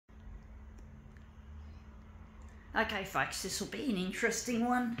Okay folks, this will be an interesting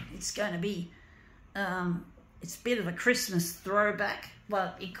one. It's going to be, it's a bit of a Christmas throwback,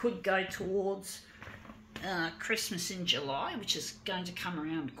 but it could go towards Christmas in July, which is going to come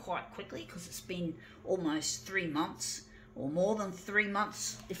around quite quickly because it's been almost 3 months, or more than 3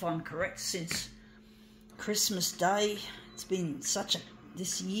 months, if I'm correct, since Christmas Day. It's been such a,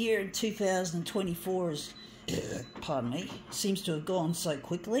 this year in 2024 is, pardon me, seems to have gone so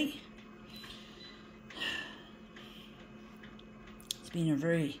quickly. It's been a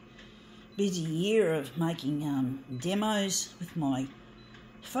very busy year of making demos with my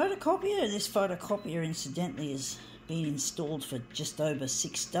photocopier. This photocopier, incidentally, has been installed for just over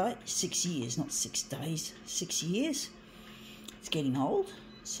 6 years, not 6 days, 6 years. It's getting old,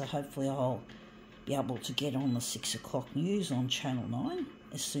 so hopefully I'll be able to get on the 6 o'clock news on Channel 9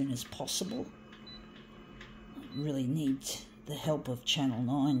 as soon as possible. I really need the help of Channel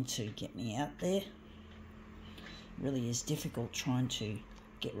 9 to get me out there. It really is difficult trying to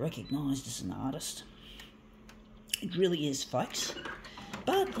get recognised as an artist. It really is, folks.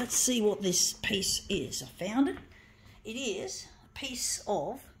 But let's see what this piece is. I found it. It is a piece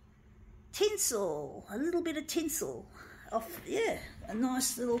of tinsel, a little bit of tinsel. Yeah, a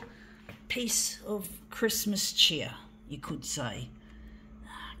nice little piece of Christmas cheer, you could say.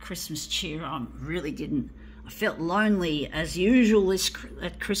 Christmas cheer. I felt lonely as usual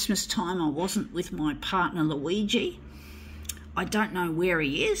at Christmas time. I wasn't with my partner Luigi. I don't know where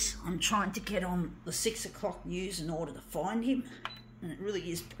he is. I'm trying to get on the 6 o'clock news in order to find him, and it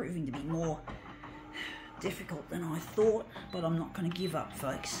really is proving to be more difficult than I thought, but I'm not going to give up,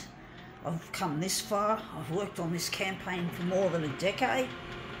 folks. I've come this far. I've worked on this campaign for more than a decade.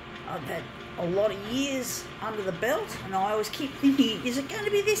 I've had a lot of years under the belt, and I always keep thinking, is it going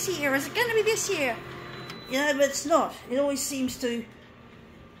to be this year? Is it going to be this year? You know, but it's not. It always seems to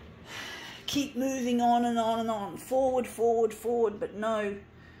keep moving on and on and on, forward, forward, forward, but no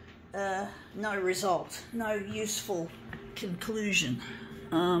result, no useful conclusion.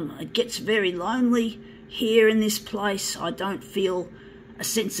 It gets very lonely here in this place. I don't feel a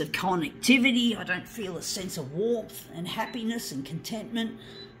sense of connectivity. I don't feel a sense of warmth and happiness and contentment.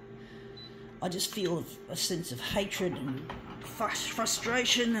 I just feel a sense of hatred and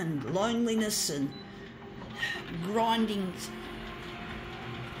frustration and loneliness and grinding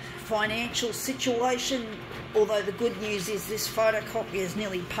financial situation. Although the good news is this photocopy is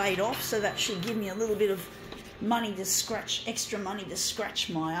nearly paid off, so that should give me a little bit of money to scratch, extra money to scratch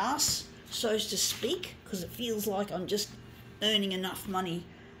my ass, so to speak, because it feels like I'm just earning enough money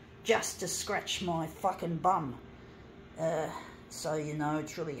just to scratch my fucking bum. So, you know,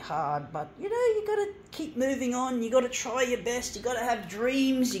 it's really hard, but, you know, you got to keep moving on. You got to try your best. You got to have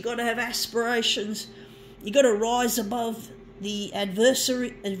dreams. You got to have aspirations. You got to rise above the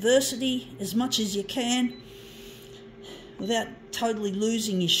adversity as much as you can without totally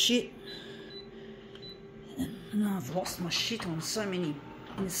losing your shit. And I've lost my shit on in so many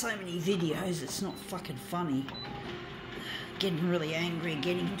videos. It's not fucking funny. Getting really angry,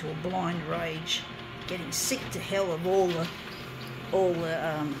 getting into a blind rage, getting sick to hell of all the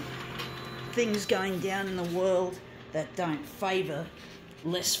things going down in the world that don't favour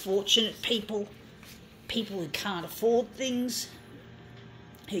less fortunate people who can't afford things,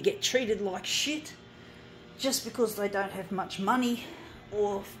 who get treated like shit just because they don't have much money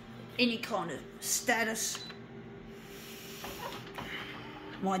or any kind of status.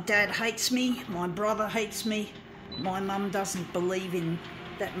 My dad hates me, my brother hates me, my mum doesn't believe in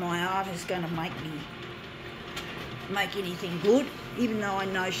that my art is going to make anything good, even though I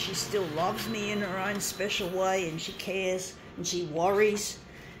know she still loves me in her own special way, and she cares and she worries.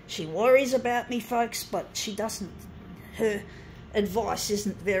 She worries about me, folks, but she doesn't, her advice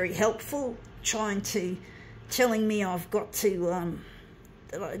isn't very helpful, telling me I've got to,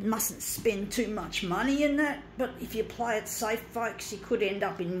 that I mustn't spend too much money in that. But if you play it safe, folks, you could end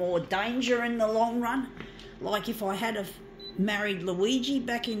up in more danger in the long run. Like if I had married Luigi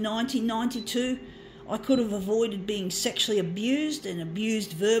back in 1992, I could have avoided being sexually abused, and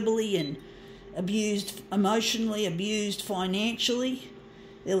abused verbally, and abused emotionally, abused financially.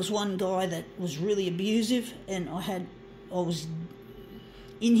 There was one guy that was really abusive, and I was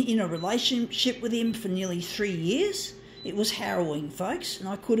in a relationship with him for nearly 3 years. It was harrowing, folks, and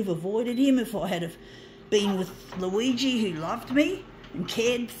I could have avoided him if I had been with Luigi, who loved me and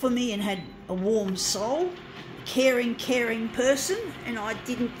cared for me and had a warm soul, caring person, and I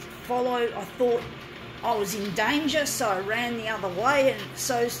didn't follow. I thought I was in danger, so I ran the other way, and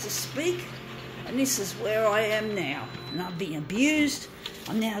so to speak. And this is where I am now, and I've been abused.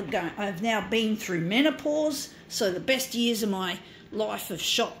 I've now been through menopause, so the best years of my life have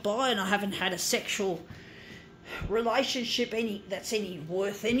shot by, and I haven't had a sexual relationship that's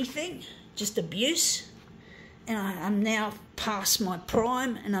worth anything, just abuse. And I'm now past my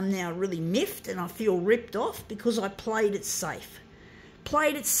prime, and I'm now really miffed, and I feel ripped off because I played it safe.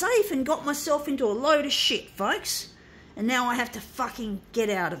 Played it safe and got myself into a load of shit, folks. And now I have to fucking get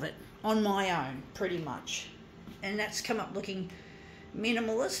out of it on my own, pretty much. And that's come up looking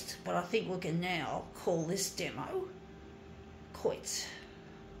minimalist, but I think we can now call this demo quits.